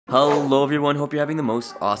Hello everyone, hope you're having the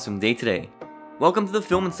most awesome day today. Welcome to the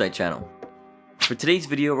Film Insight channel. For today's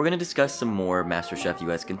video, we're going to discuss some more Masterchef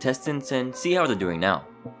US contestants and see how they're doing now.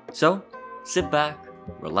 So, sit back,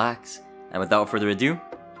 relax, and without further ado,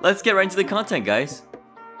 let's get right into the content, guys.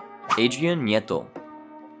 Adrian Nieto.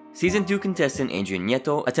 Season 2 contestant Adrian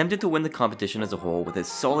Nieto attempted to win the competition as a whole with his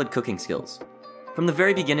solid cooking skills. From the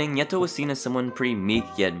very beginning, Nieto was seen as someone pretty meek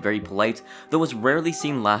yet very polite, though was rarely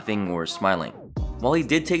seen laughing or smiling. While he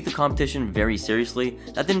did take the competition very seriously,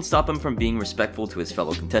 that didn't stop him from being respectful to his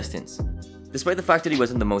fellow contestants. Despite the fact that he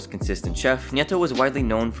wasn't the most consistent chef, Nieto was widely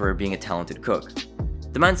known for being a talented cook.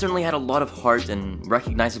 The man certainly had a lot of heart and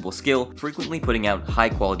recognizable skill, frequently putting out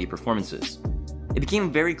high-quality performances. It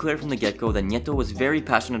became very clear from the get-go that Nieto was very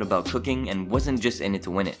passionate about cooking and wasn't just in it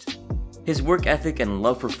to win it. His work ethic and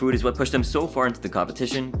love for food is what pushed him so far into the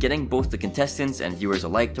competition, getting both the contestants and viewers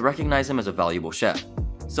alike to recognize him as a valuable chef.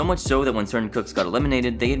 So much so that when certain cooks got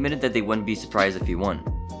eliminated, they admitted that they wouldn't be surprised if he won.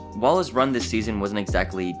 While his run this season wasn't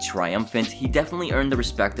exactly triumphant, he definitely earned the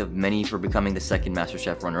respect of many for becoming the second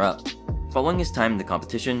MasterChef runner-up. Following his time in the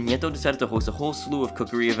competition, Nieto decided to host a whole slew of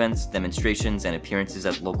cookery events, demonstrations, and appearances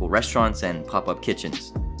at local restaurants and pop-up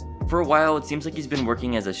kitchens. For a while, it seems like he's been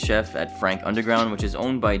working as a chef at Frank Underground, which is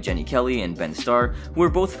owned by Jenny Kelly and Ben Starr, who are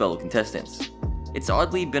both fellow contestants. It's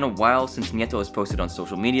oddly been a while since Nieto has posted on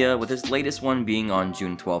social media, with his latest one being on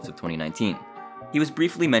June 12th of 2019. He was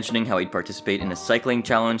briefly mentioning how he'd participate in a cycling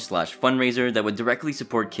challenge / fundraiser that would directly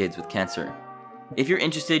support kids with cancer. If you're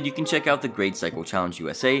interested, you can check out the Great Cycle Challenge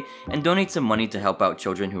USA and donate some money to help out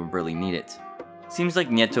children who really need it. Seems like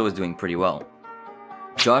Nieto is doing pretty well.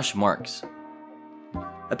 Josh Marks.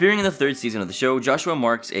 Appearing in the third season of the show, Joshua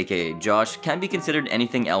Marks, aka Josh, can't be considered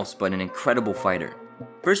anything else but an incredible fighter.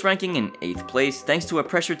 First ranking in 8th place, thanks to a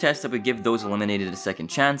pressure test that would give those eliminated a second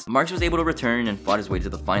chance, Marks was able to return and fought his way to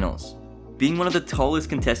the finals. Being one of the tallest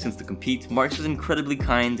contestants to compete, Marks was incredibly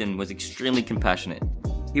kind and was extremely compassionate.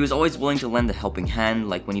 He was always willing to lend a helping hand,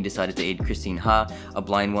 like when he decided to aid Christine Ha, a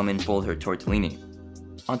blind woman, fold her tortellini.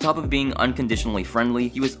 On top of being unconditionally friendly,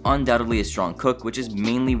 he was undoubtedly a strong cook, which is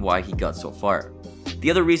mainly why he got so far.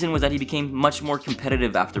 The other reason was that he became much more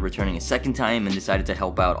competitive after returning a second time and decided to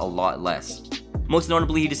help out a lot less. Most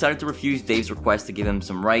notably, he decided to refuse Dave's request to give him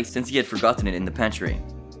some rice since he had forgotten it in the pantry.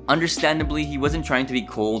 Understandably, he wasn't trying to be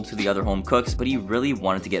cold to the other home cooks, but he really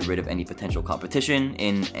wanted to get rid of any potential competition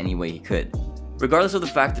in any way he could. Regardless of the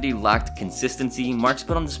fact that he lacked consistency, Marks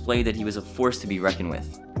put on display that he was a force to be reckoned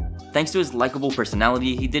with. Thanks to his likable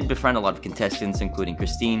personality, he did befriend a lot of contestants including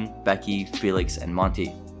Christine, Becky, Felix, and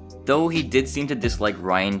Monty. Though he did seem to dislike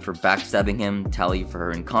Ryan for backstabbing him, Tally for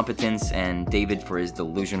her incompetence, and David for his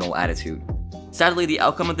delusional attitude. Sadly, the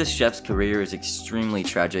outcome of this chef's career is extremely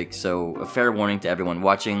tragic, so a fair warning to everyone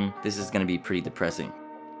watching, this is going to be pretty depressing.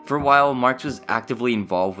 For a while, Marks was actively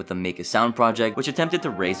involved with the Make a Sound project, which attempted to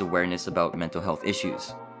raise awareness about mental health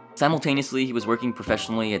issues. Simultaneously, he was working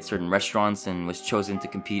professionally at certain restaurants and was chosen to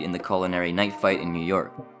compete in the Culinary Night Fight in New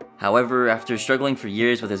York. However, after struggling for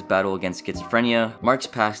years with his battle against schizophrenia, Marks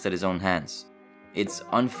passed at his own hands. It's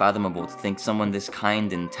unfathomable to think someone this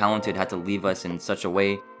kind and talented had to leave us in such a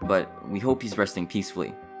way, but we hope he's resting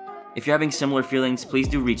peacefully. If you're having similar feelings, please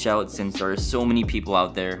do reach out since there are so many people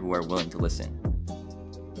out there who are willing to listen.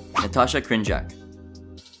 Natasha Krinjak.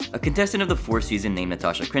 A contestant of the 4th season named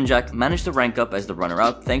Natasha Krinjak managed to rank up as the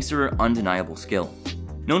runner-up thanks to her undeniable skill.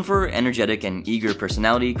 Known for her energetic and eager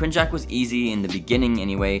personality, Krinjak was easy in the beginning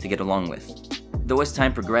anyway to get along with. Though as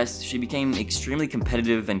time progressed, she became extremely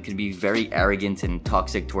competitive and could be very arrogant and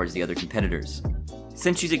toxic towards the other competitors.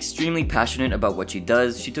 Since she's extremely passionate about what she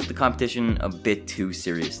does, she took the competition a bit too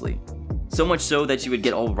seriously. So much so that she would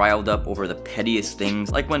get all riled up over the pettiest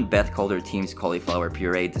things, like when Beth called her team's cauliflower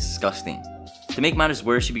puree disgusting. To make matters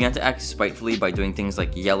worse, she began to act spitefully by doing things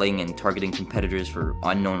like yelling and targeting competitors for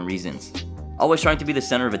unknown reasons. Always trying to be the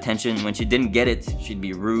center of attention, when she didn't get it, she'd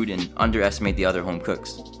be rude and underestimate the other home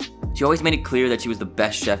cooks. She always made it clear that she was the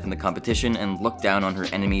best chef in the competition and looked down on her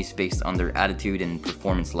enemies based on their attitude and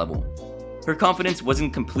performance level. Her confidence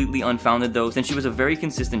wasn't completely unfounded though, since she was a very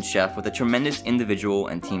consistent chef with a tremendous individual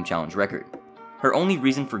and team challenge record. Her only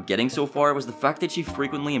reason for getting so far was the fact that she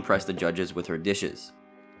frequently impressed the judges with her dishes.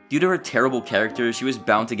 Due to her terrible character, she was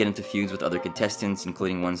bound to get into feuds with other contestants,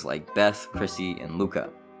 including ones like Beth, Chrissy, and Luca.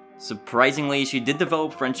 Surprisingly, she did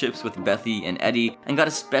develop friendships with Bethy and Eddie, and got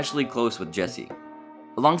especially close with Jessie.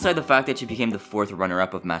 Alongside the fact that she became the 4th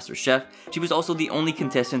runner-up of MasterChef, she was also the only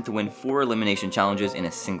contestant to win 4 elimination challenges in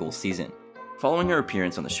a single season. Following her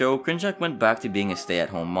appearance on the show, Krinjak went back to being a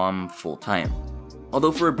stay-at-home mom full-time.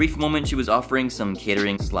 Although for a brief moment she was offering some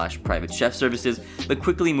catering / private chef services, but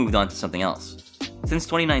quickly moved on to something else. Since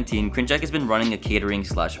 2019, Krinchek has been running a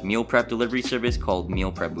catering/meal prep delivery service called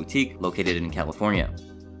Meal Prep Boutique, located in California.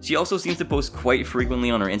 She also seems to post quite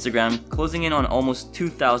frequently on her Instagram, closing in on almost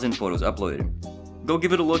 2,000 photos uploaded. Go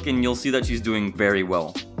give it a look and you'll see that she's doing very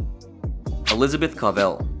well. Elizabeth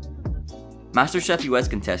Cavell. Masterchef US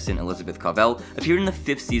contestant Elizabeth Cavell appeared in the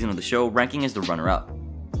 5th season of the show, ranking as the runner-up.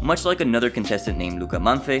 Much like another contestant named Luca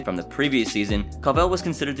Manfe from the previous season, Cavell was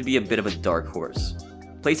considered to be a bit of a dark horse.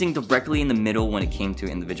 Placing directly in the middle when it came to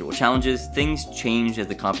individual challenges, things changed as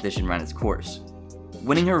the competition ran its course.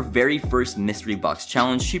 Winning her very first mystery box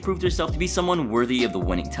challenge, she proved herself to be someone worthy of the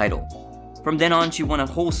winning title. From then on, she won a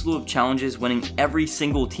whole slew of challenges, winning every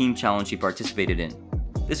single team challenge she participated in.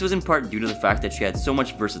 This was in part due to the fact that she had so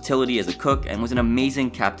much versatility as a cook and was an amazing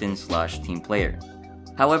captain/team player.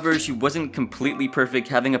 However, she wasn't completely perfect,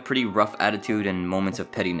 having a pretty rough attitude and moments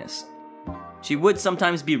of pettiness. She would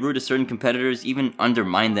sometimes be rude to certain competitors, even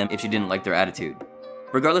undermine them if she didn't like their attitude.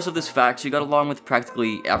 Regardless of this fact, she got along with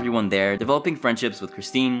practically everyone there, developing friendships with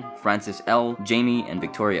Christine, Francis L, Jamie, and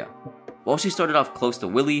Victoria. While she started off close to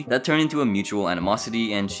Willie, that turned into a mutual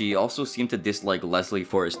animosity, and she also seemed to dislike Leslie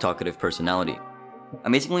for his talkative personality.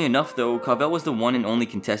 Amazingly enough though, Cavell was the one and only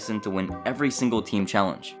contestant to win every single team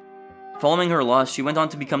challenge. Following her loss, she went on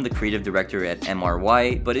to become the creative director at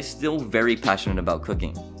MRY, but is still very passionate about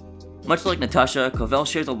cooking. Much like Natasha, Cavell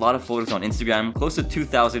shares a lot of photos on Instagram, close to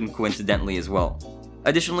 2,000 coincidentally as well.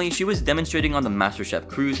 Additionally, she was demonstrating on the Masterchef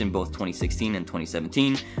cruise in both 2016 and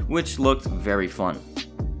 2017, which looked very fun.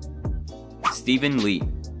 Stephen Lee.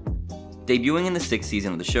 Debuting in the 6th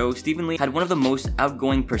season of the show, Stephen Lee had one of the most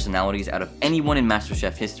outgoing personalities out of anyone in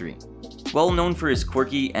Masterchef history. Well known for his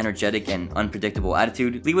quirky, energetic, and unpredictable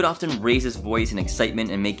attitude, Lee would often raise his voice in excitement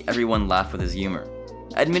and make everyone laugh with his humor.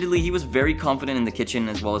 Admittedly, he was very confident in the kitchen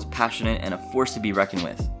as well as passionate and a force to be reckoned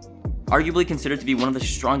with. Arguably considered to be one of the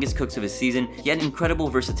strongest cooks of his season, he had incredible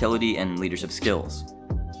versatility and leadership skills.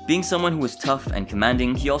 Being someone who was tough and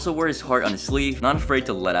commanding, he also wore his heart on his sleeve, not afraid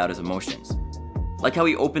to let out his emotions. Like how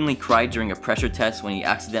he openly cried during a pressure test when he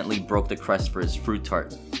accidentally broke the crust for his fruit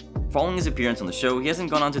tart. Following his appearance on the show, he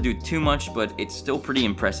hasn't gone on to do too much, but it's still pretty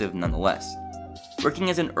impressive nonetheless.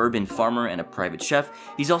 Working as an urban farmer and a private chef,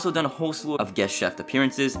 he's also done a whole slew of guest chef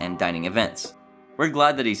appearances and dining events. We're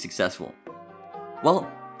glad that he's successful. Well,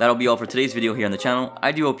 that'll be all for today's video here on the channel.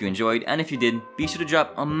 I do hope you enjoyed, and if you did, be sure to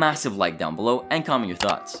drop a massive like down below and comment your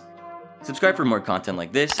thoughts. Subscribe for more content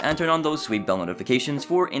like this, and turn on those sweet bell notifications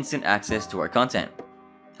for instant access to our content.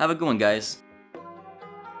 Have a good one, guys.